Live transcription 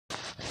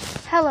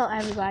Hello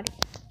everybody,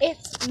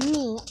 it's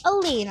me,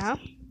 Alina.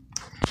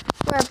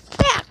 We're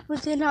back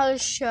with another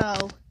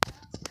show.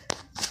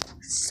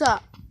 So,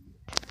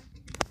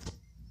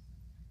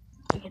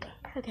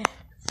 okay.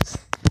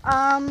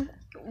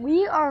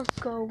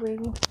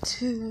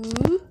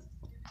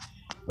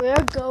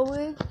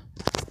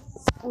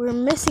 We're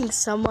missing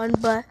someone,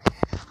 but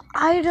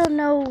I don't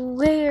know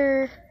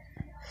where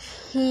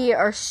he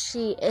or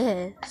she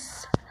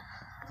is.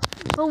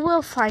 But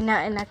we'll find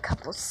out in a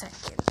couple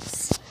seconds.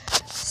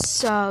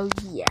 So,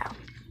 yeah.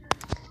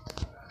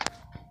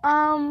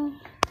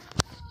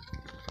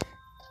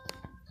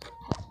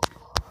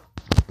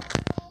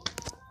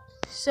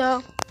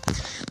 So,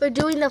 we're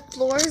doing the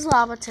floor is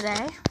lava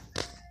today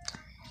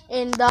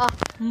in the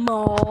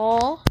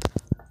mall.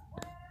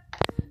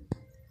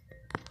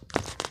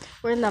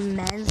 We're in the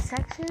men's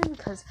section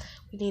because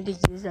we need to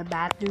use the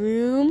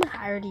bathroom.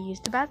 I already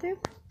used the bathroom.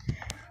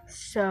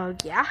 So,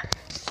 yeah.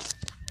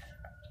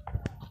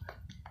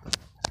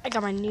 I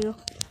got my new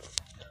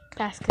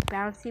basket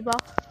bouncy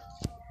ball.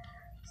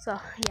 So,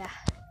 yeah.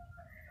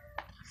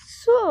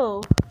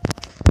 So,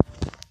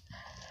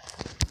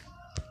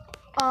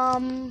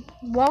 while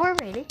we're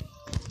waiting,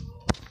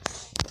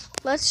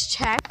 let's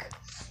check.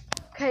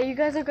 Okay, you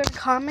guys are going to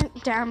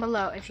comment down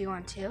below if you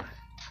want to.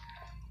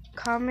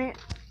 Comment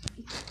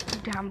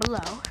down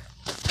below.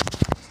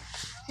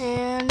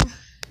 And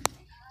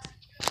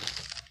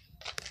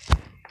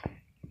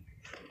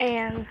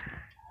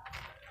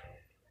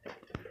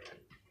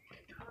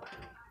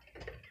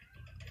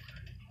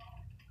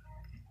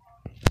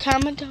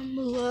comment down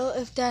below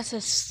if that's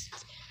a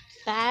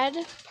bad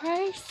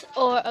price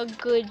or a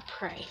good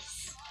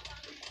price.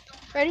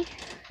 Ready?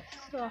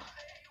 So,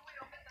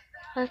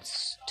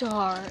 let's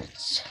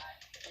start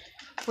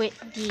with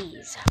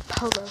these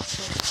polo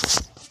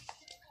shirts.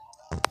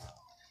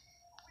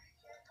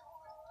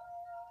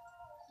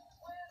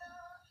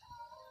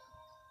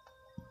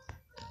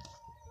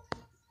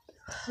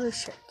 Polo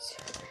shirts.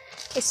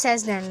 It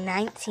says they're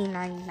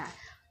 $19.99.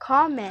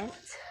 Comment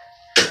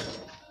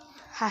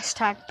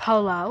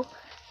 #polo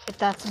if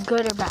that's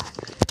good or bad.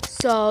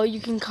 So you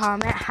can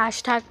comment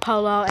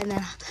 #polo and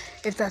then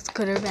if that's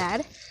good or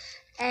bad.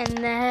 And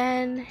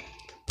then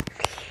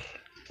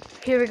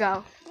here we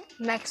go.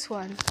 Next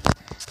one.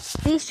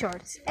 These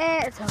shorts.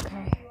 It's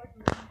okay.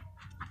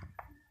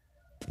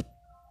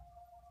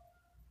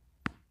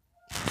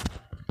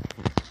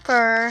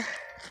 For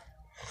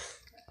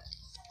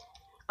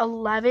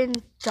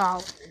 $11.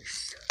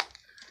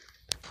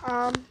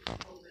 Comment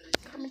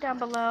down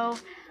below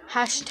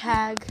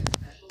 #buck,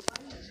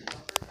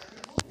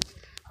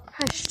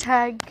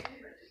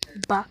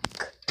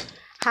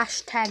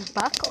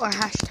 #buck or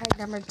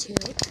 #2,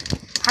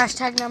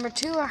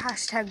 #2 or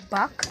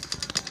 #buck,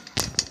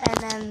 and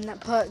then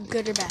put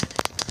good or bad.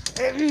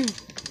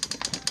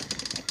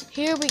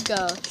 Here we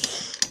go.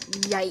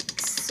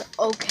 Yikes.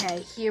 Okay,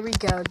 here we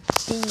go.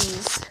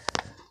 These.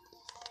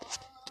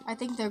 I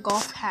think they're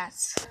golf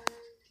hats.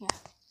 Yeah.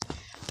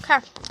 Okay.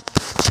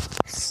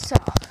 So,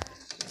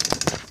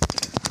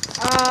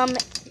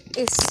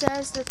 it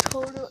says the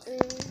total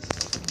is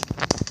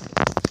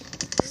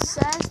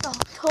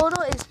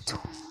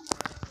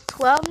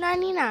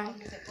 $12.99.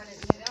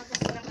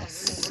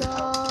 So,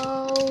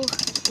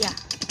 yeah.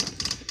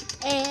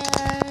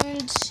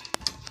 And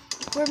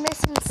we're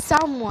missing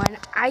someone.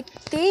 I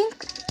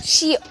think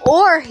she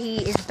or he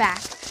is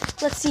back.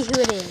 Let's see who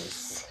it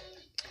is.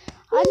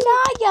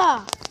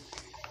 Anaya.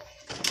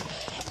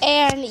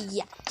 And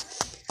yeah.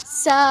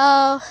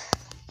 So,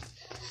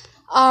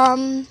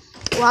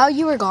 while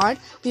you were gone,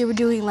 we were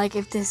doing like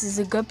if this is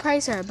a good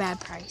price or a bad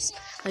price,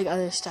 like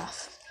other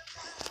stuff.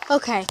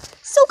 Okay,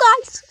 so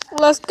guys,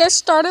 let's get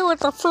started with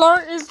the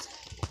floor is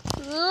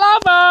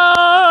lava.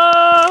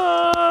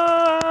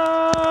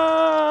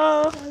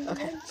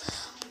 Okay.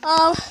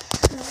 A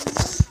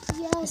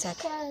sec.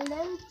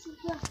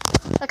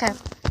 Okay.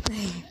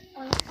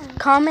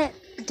 Comment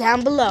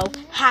down below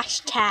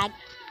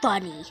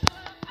 #funny,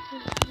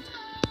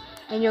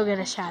 and you'll get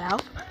a shout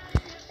out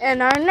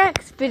in our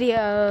next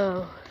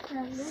video.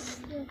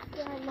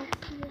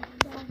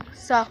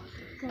 So,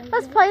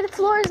 let's play the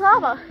floor is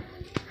lava.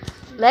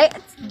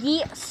 Let's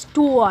get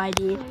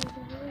started.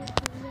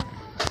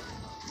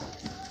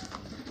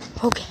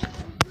 Okay.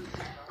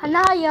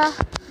 Anaya,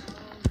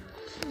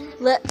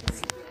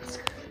 let's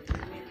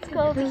go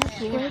over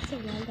here.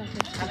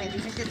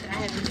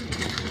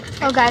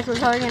 Oh guys, we're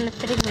going in the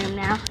fitting room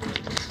now.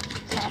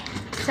 Okay,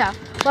 so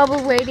while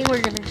we're waiting,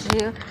 we're gonna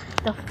do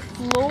the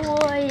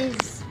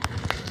floors.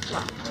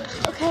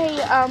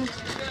 Okay,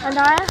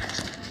 Anaya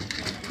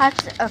has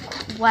a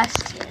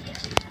question.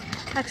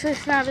 Actually,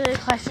 it's not really a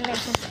question.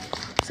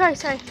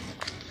 Sorry.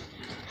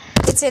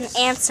 It's an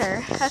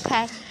answer.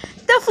 Okay.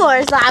 The floor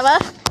is lava.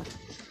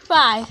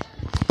 5,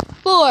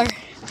 4,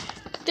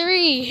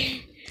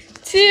 3,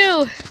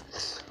 2,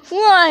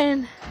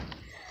 1.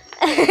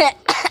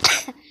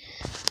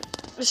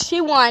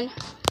 She won.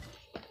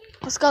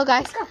 Let's go,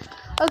 guys.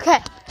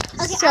 Okay.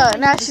 So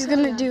now she's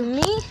gonna do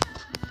me.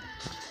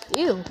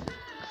 Ew.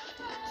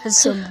 Has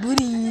some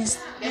booties.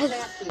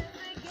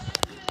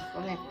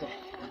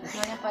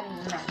 para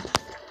ninguna.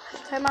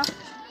 Okay, Mom.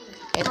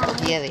 Esto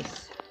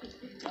quieres.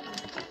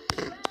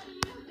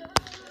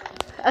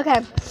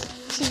 Okay.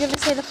 She's gonna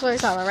say the floor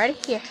is lava. Ready?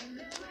 Here.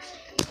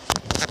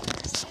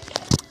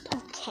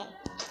 Okay.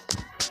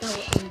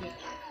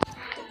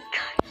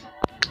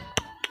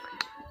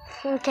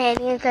 Okay,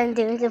 I'm gonna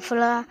do the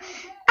floor.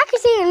 I can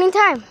see it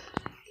anytime.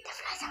 The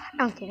floor is lava.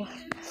 I'm kidding.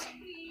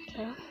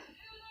 Okay.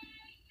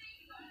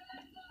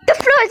 The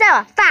floor is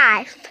lava.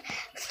 5,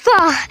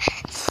 4,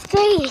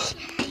 3,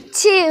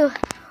 2,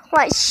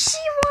 1. She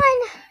won.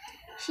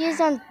 She is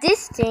on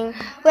this thing,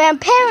 where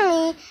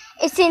apparently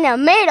it's in the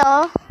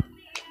middle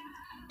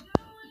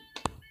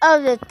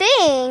of the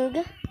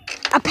thing.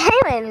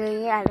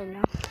 Apparently, I don't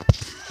know.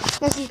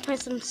 Let's just put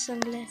some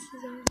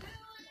sunglasses on.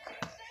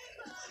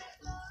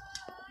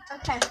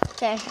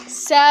 Okay.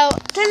 So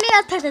okay.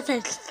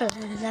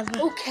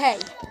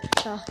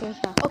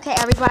 Okay,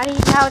 everybody.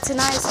 Now it's a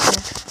nice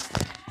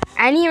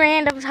any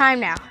random time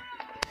now.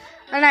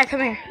 Alright,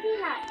 come here.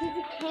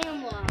 The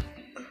camera.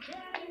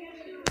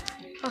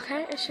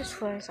 Okay, it's just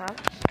floors up.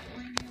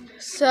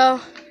 So,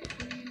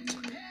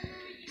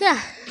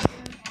 yeah.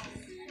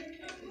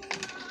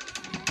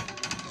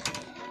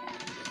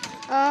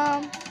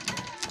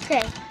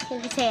 Okay, you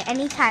can say it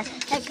anytime.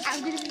 Like,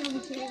 I'm gonna be on the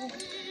table.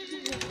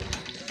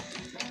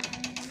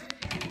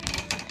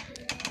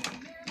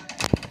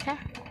 Okay.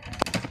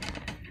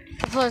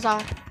 The floor's on.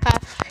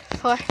 5,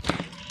 4,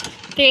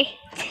 3,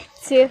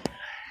 2,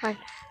 1.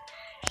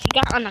 She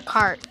got on the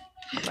cart.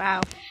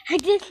 Wow. I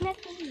did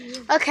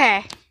nothing.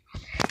 Okay.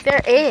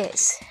 There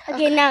is.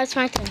 Okay, now it's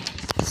my turn.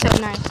 So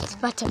nice.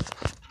 It's my turn.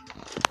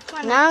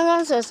 Now I'm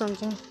gonna say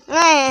something.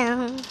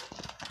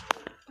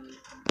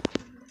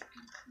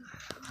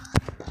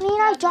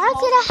 Nina, John's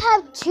gonna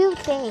have 2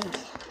 things.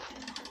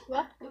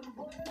 What?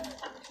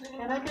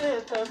 Can I get an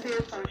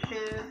associate from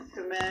shoes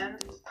to men?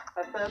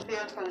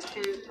 Associate from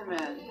shoes to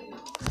men.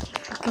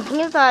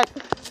 You thought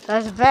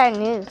that's bad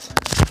news.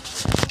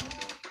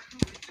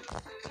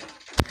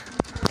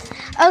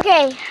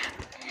 Okay.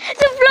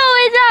 The floor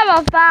is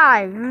over.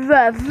 5,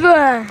 4,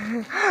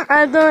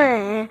 I'm 3,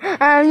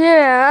 I'm 2,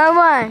 I'm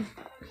 1.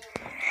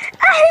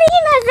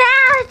 Alina's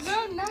out.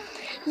 No.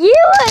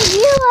 You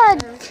are.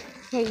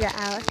 Here you go,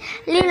 Alice.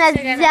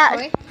 Alina's out.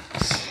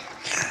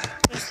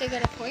 You still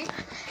got a point?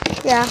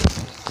 Yeah.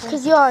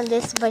 Because you're on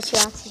this, but you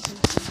have to do it.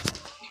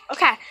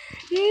 Okay.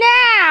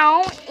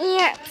 Now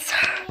it's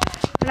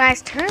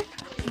nice turn.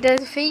 Does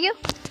it fit you?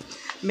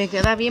 Me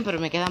queda bien, pero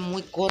me queda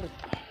muy corto.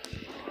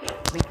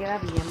 Me queda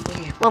bien.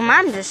 Well,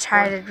 Mom just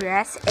tried a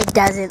dress. It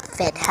doesn't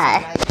fit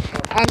her.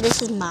 And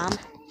this is Mom.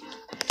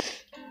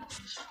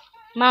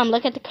 Mom,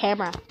 look at the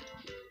camera.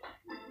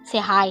 Say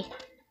hi.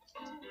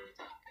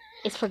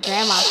 It's for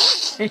Grandma.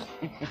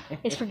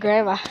 It's for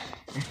Grandma.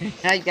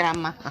 Hi,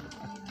 Grandma.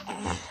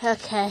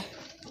 Okay.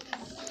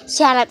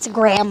 Shout out to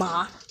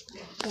Grandma.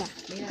 Yeah.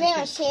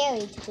 Grandma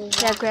Sherry.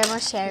 Yeah, Grandma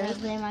Sherry.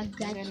 Grandma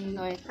Gretchen.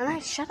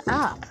 Alright, shut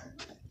up.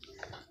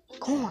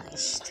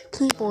 Gosh,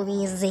 people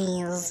these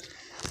days.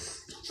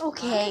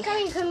 Okay.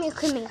 Come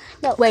here.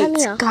 No, Wait, come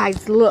here.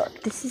 guys,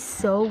 look. This is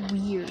so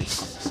weird.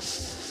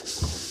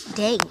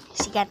 Dang,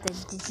 she got the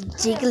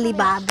jiggly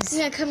bobs.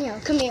 Yeah, come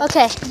here.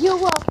 Okay, You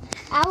will.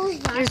 I was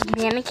there's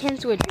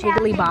mannequins with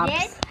jiggly bobs.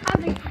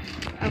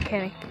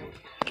 Okay.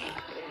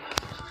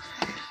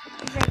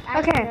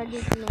 Okay.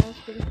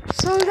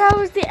 So that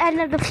was the end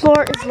of the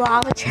floor is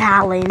lava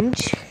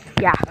challenge.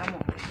 Yeah.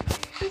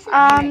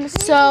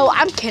 So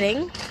I'm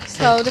kidding.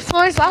 So the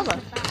floor is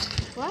lava.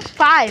 What?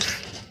 5,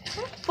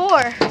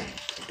 4,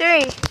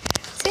 3, 2.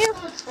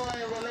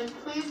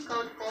 Please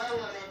go for a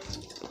woman.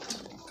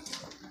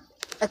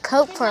 A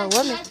coat for a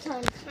woman.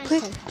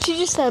 She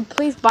just said,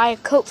 please buy a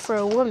coat for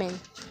a woman.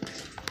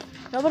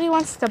 Nobody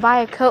wants to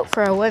buy a coat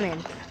for a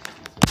woman.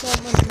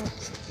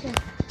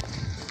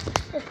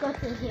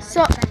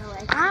 So,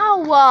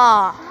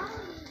 ow!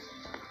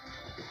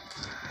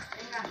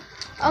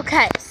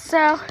 Okay,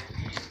 so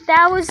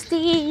that was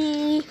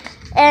the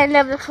end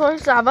of the floor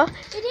is lava.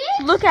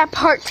 Look at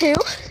part 2.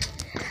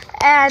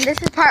 And this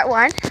is part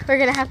 1. We're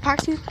going to have part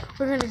 2.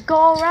 We're going to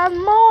go around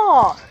the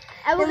mall.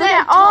 I will And look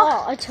get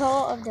at a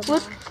tour of the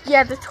mall.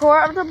 Yeah, the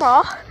tour of the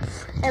mall.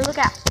 And look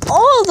at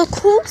all the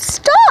cool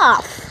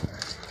stuff.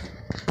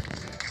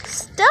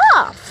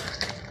 Yeah,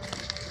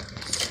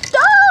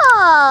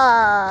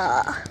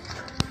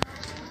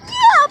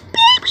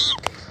 baby.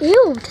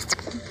 Ew, that's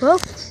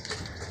gross.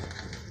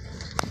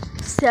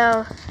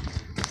 So,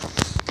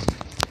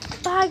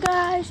 bye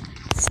guys.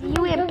 See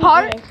you in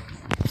part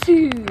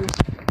 2.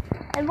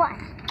 And 1,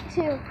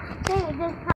 2, 3.